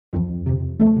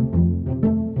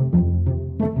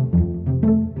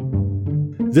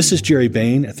This is Jerry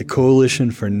Bain at the Coalition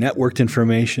for Networked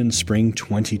Information Spring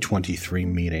 2023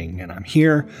 meeting, and I'm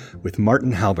here with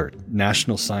Martin Halbert,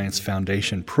 National Science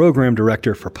Foundation Program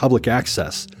Director for Public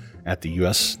Access at the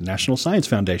U.S. National Science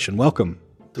Foundation. Welcome.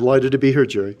 Delighted to be here,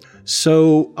 Jerry.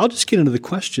 So I'll just get into the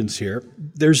questions here.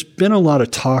 There's been a lot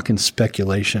of talk and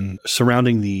speculation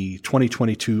surrounding the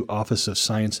 2022 Office of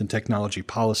Science and Technology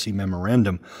Policy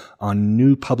Memorandum on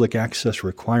new public access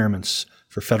requirements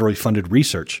for federally funded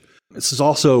research. This is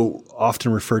also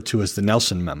often referred to as the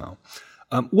Nelson Memo.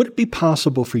 Would it be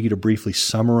possible for you to briefly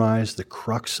summarize the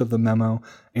crux of the memo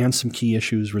and some key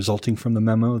issues resulting from the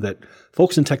memo that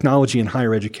folks in technology and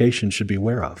higher education should be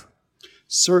aware of?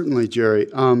 Certainly, Jerry.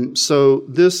 So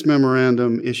this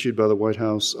memorandum issued by the White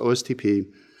House,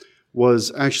 OSTP, was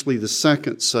actually the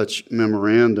second such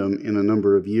memorandum in a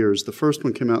number of years. The first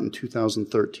one came out in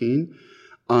 2013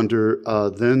 under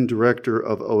then Director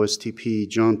of OSTP,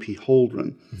 John P.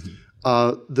 Holdren. Mm-hmm.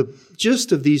 The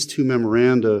gist of these two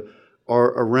memoranda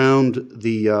are around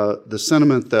the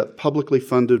sentiment that publicly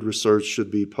funded research should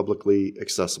be publicly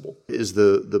accessible, is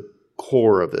the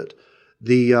core of it.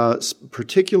 The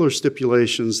particular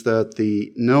stipulations that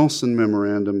the Nelson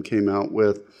Memorandum came out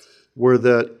with were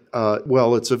that,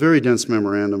 it's a very dense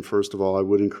memorandum, first of all. I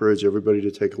would encourage everybody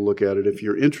to take a look at it if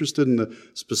you're interested in the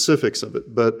specifics of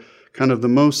it. But kind of the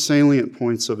most salient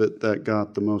points of it that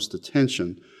got the most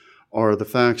attention are the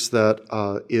facts that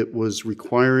it was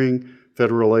requiring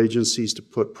federal agencies to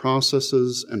put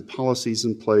processes and policies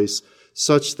in place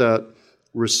such that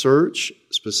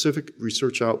specific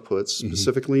research outputs,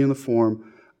 specifically in the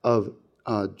form of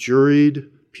juried,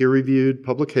 peer-reviewed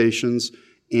publications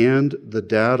and the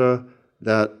data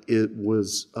that it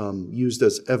was used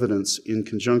as evidence in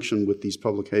conjunction with these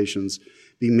publications,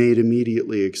 be made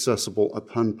immediately accessible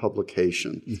upon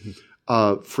publication,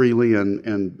 freely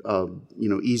and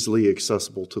easily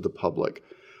accessible to the public.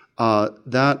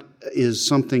 That is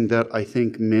something that I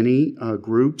think many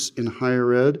groups in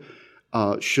higher ed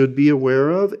should be aware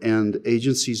of, and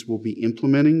agencies will be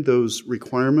implementing those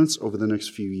requirements over the next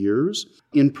few years.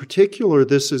 In particular,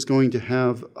 this is going to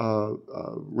have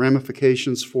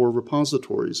ramifications for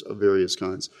repositories of various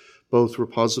kinds, both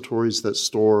repositories that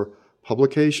store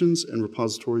publications and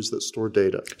repositories that store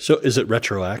data. So is it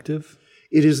retroactive?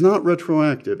 It is not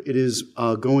retroactive. It is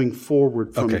going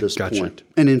forward from this point.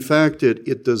 And in fact,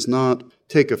 it does not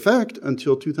take effect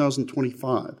until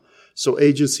 2025. So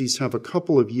agencies have a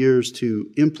couple of years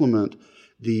to implement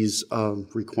these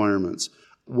requirements.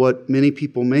 What many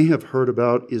people may have heard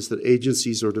about is that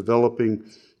agencies are developing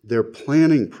their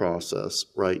planning process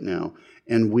right now.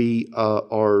 And we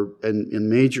in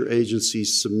major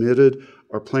agencies, submitted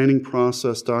our planning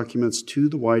process documents to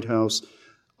the White House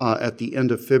at the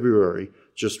end of February,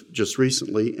 just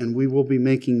recently. And we will be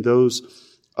making those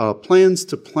plans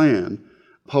to plan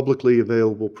publicly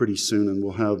available pretty soon, and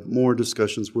we'll have more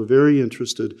discussions. We're very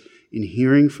interested in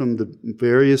hearing from the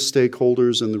various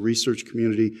stakeholders in the research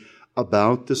community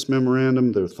about this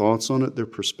memorandum, their thoughts on it, their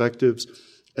perspectives,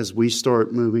 as we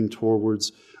start moving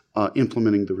towards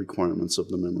implementing the requirements of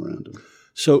the memorandum.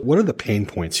 So what are the pain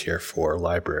points here for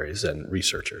libraries and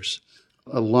researchers?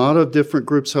 A lot of different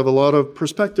groups have a lot of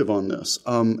perspective on this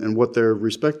and what their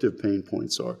respective pain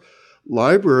points are.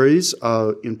 Libraries,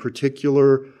 in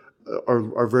particular,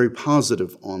 are very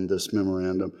positive on this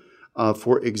memorandum.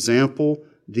 For example,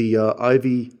 the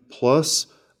Ivy Plus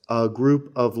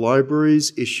group of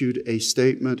libraries issued a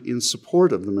statement in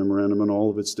support of the memorandum and all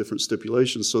of its different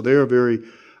stipulations. So they are very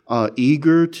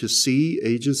eager to see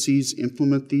agencies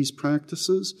implement these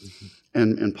practices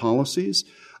and policies.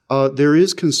 There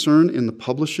is concern in the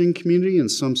publishing community and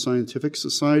some scientific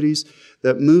societies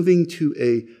that moving to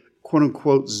a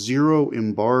quote-unquote zero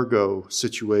embargo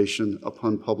situation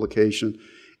upon publication,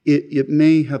 it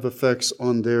may have effects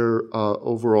on their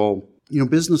overall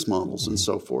business models and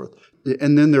so forth.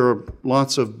 And then there are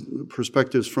lots of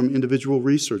perspectives from individual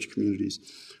research communities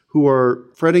who are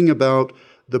fretting about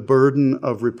the burden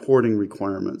of reporting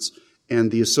requirements and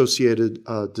the associated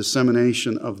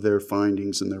dissemination of their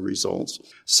findings and their results.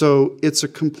 So it's a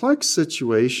complex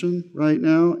situation right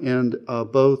now, and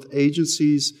both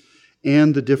agencies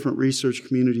and the different research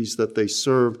communities that they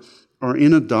serve are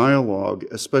in a dialogue,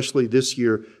 especially this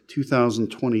year,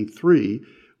 2023,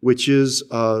 which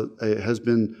has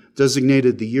been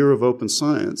designated the Year of Open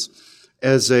Science,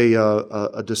 as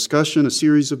a discussion, a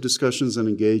series of discussions and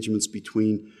engagements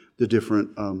between the different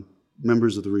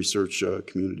members of the research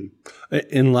community.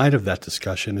 In light of that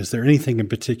discussion, is there anything in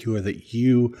particular that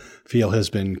you feel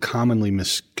has been commonly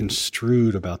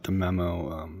misconstrued about the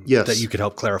memo that you could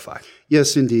help clarify?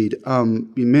 Yes, indeed.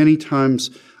 Many times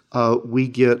we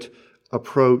get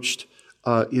approached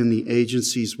in the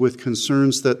agencies with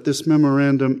concerns that this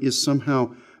memorandum is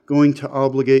somehow going to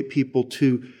obligate people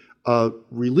to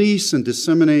release and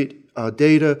disseminate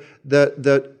data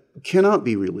that cannot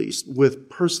be released with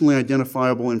personally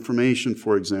identifiable information,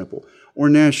 for example, or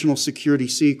national security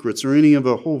secrets, or any of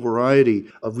a whole variety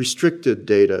of restricted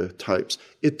data types.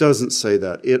 It doesn't say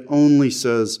that. It only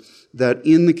says that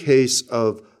in the case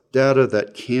of data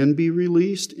that can be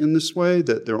released in this way,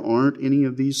 that there aren't any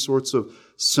of these sorts of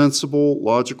sensible,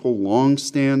 logical,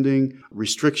 long-standing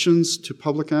restrictions to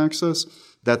public access,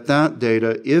 that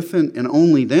data, if and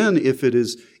only then if it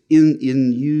is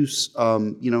in use,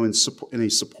 in a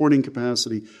supporting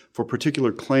capacity for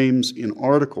particular claims in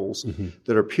articles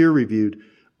that are peer-reviewed,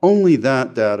 only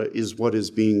that data is what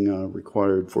is being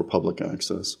required for public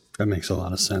access. That makes a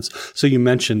lot of sense. So you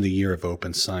mentioned the Year of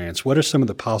Open Science. What are some of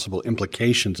the possible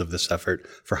implications of this effort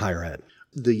for higher ed?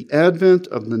 The advent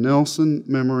of the Nelson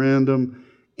Memorandum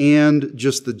and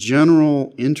just the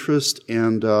general interest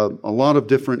and a lot of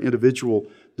different individual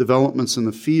developments in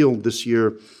the field this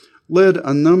year led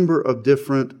a number of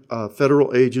different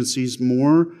federal agencies,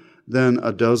 more than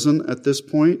a dozen at this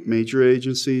point, major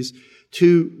agencies,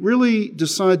 to really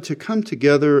decide to come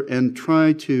together and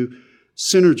try to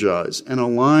synergize and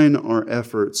align our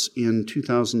efforts in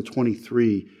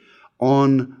 2023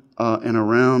 on and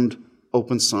around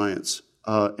open science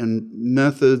and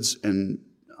methods and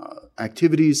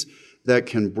activities that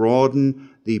can broaden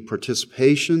the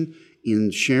participation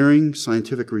in sharing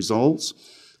scientific results,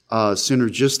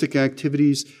 synergistic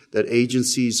activities that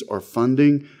agencies are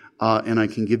funding. And I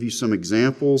can give you some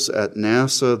examples. At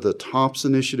NASA, the TOPS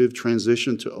initiative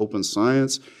transition to open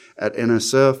science. At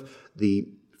NSF, the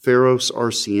FAROS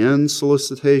RCN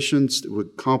solicitations, a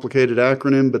complicated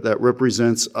acronym, but that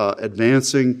represents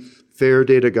advancing fair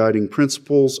data guiding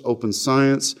principles, open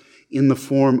science, in the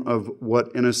form of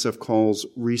what NSF calls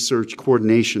research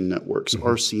coordination networks,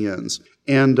 RCNs.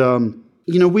 And,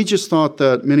 we just thought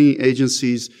that many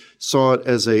agencies saw it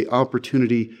as an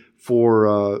opportunity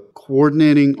for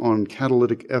coordinating on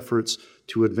catalytic efforts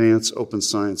to advance open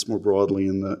science more broadly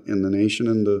in the nation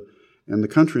and the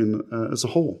country as a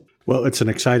whole. Well, it's an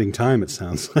exciting time, it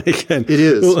sounds like. And it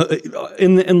is.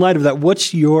 In light of that,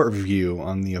 what's your view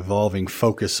on the evolving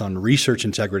focus on research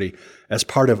integrity as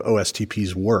part of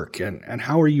OSTP's work, and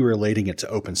how are you relating it to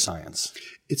open science?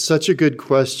 It's such a good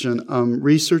question.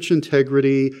 Research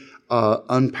integrity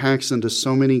unpacks into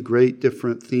so many great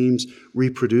different themes: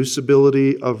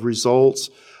 reproducibility of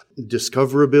results,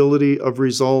 discoverability of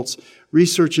results.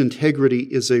 Research integrity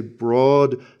is a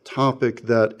broad topic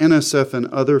that NSF and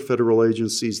other federal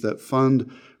agencies that fund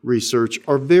research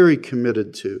are very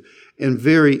committed to and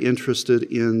very interested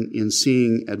in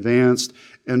seeing advanced,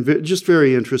 and just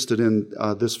very interested in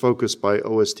this focus by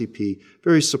OSTP,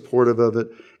 very supportive of it.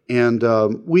 And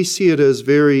we see it as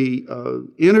very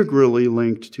integrally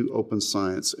linked to open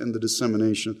science and the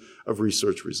dissemination of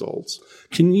research results.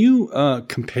 Can you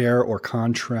compare or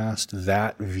contrast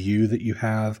that view that you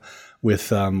have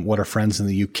with what our friends in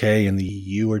the UK and the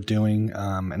EU are doing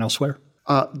and elsewhere?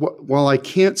 While I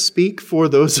can't speak for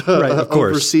those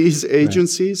overseas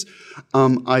agencies,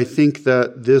 I think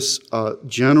that this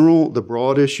the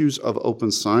broad issues of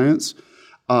open science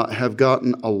have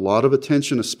gotten a lot of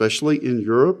attention, especially in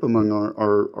Europe among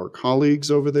our colleagues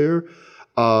over there.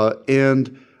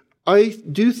 And I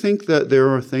do think that there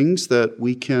are things that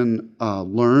we can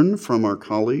learn from our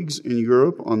colleagues in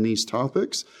Europe on these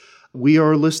topics. We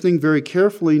are listening very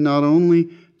carefully not only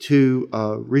to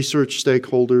research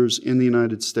stakeholders in the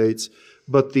United States,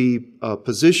 but the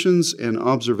positions and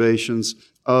observations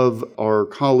of our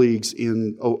colleagues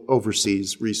in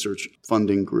overseas research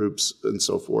funding groups and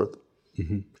so forth.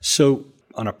 Mm-hmm. So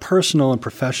on a personal and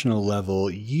professional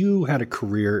level, you had a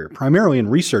career primarily in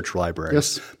research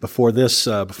libraries before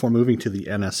moving to the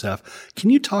NSF. Can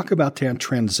you talk about that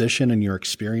transition and your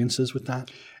experiences with that?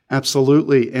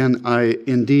 Absolutely. And I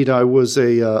was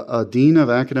a dean of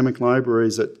academic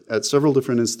libraries at several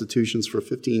different institutions for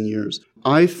 15 years.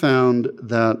 I found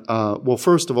that,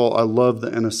 first of all, I love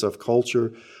the NSF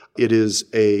culture. It is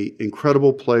an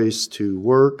incredible place to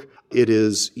work. It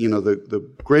is, the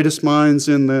greatest minds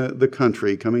in the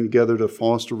country coming together to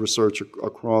foster research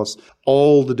across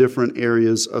all the different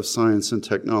areas of science and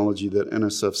technology that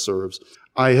NSF serves.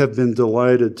 I have been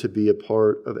delighted to be a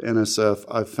part of NSF.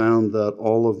 I've found that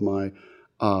all of my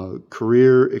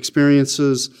career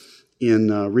experiences in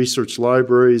research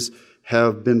libraries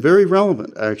have been very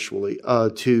relevant, actually,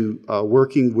 to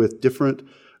working with different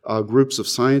groups of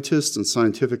scientists and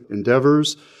scientific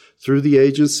endeavors through the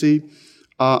agency.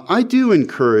 I do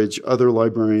encourage other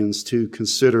librarians to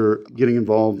consider getting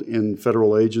involved in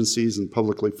federal agencies and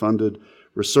publicly funded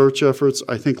research efforts.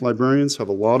 I think librarians have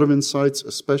a lot of insights,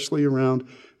 especially around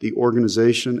the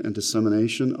organization and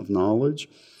dissemination of knowledge,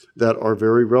 that are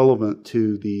very relevant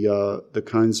to the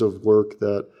kinds of work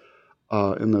that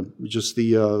and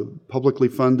the publicly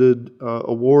funded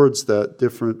awards that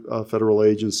different federal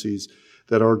agencies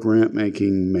that are grant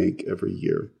making make every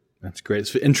year. That's great.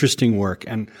 It's interesting work.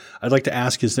 And I'd like to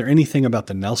ask, is there anything about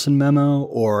the Nelson Memo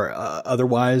or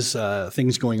otherwise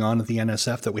things going on at the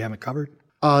NSF that we haven't covered?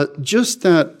 Just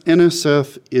that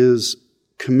NSF is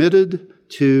committed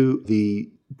to the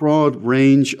broad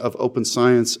range of open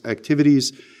science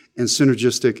activities and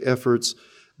synergistic efforts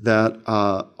that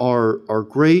are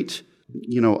great,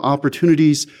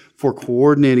 opportunities for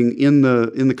coordinating in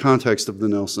the context of the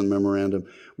Nelson Memorandum.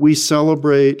 We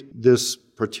celebrate this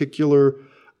particular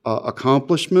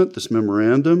accomplishment, this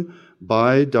memorandum,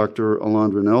 by Dr.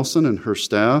 Alondra Nelson and her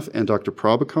staff, and Dr.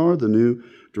 Prabhakar, the new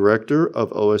director of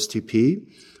OSTP.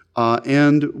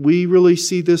 And we really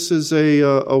see this as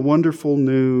a wonderful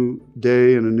new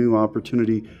day and a new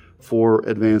opportunity for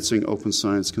advancing open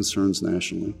science concerns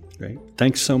nationally. Great.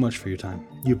 Thanks so much for your time.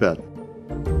 You bet.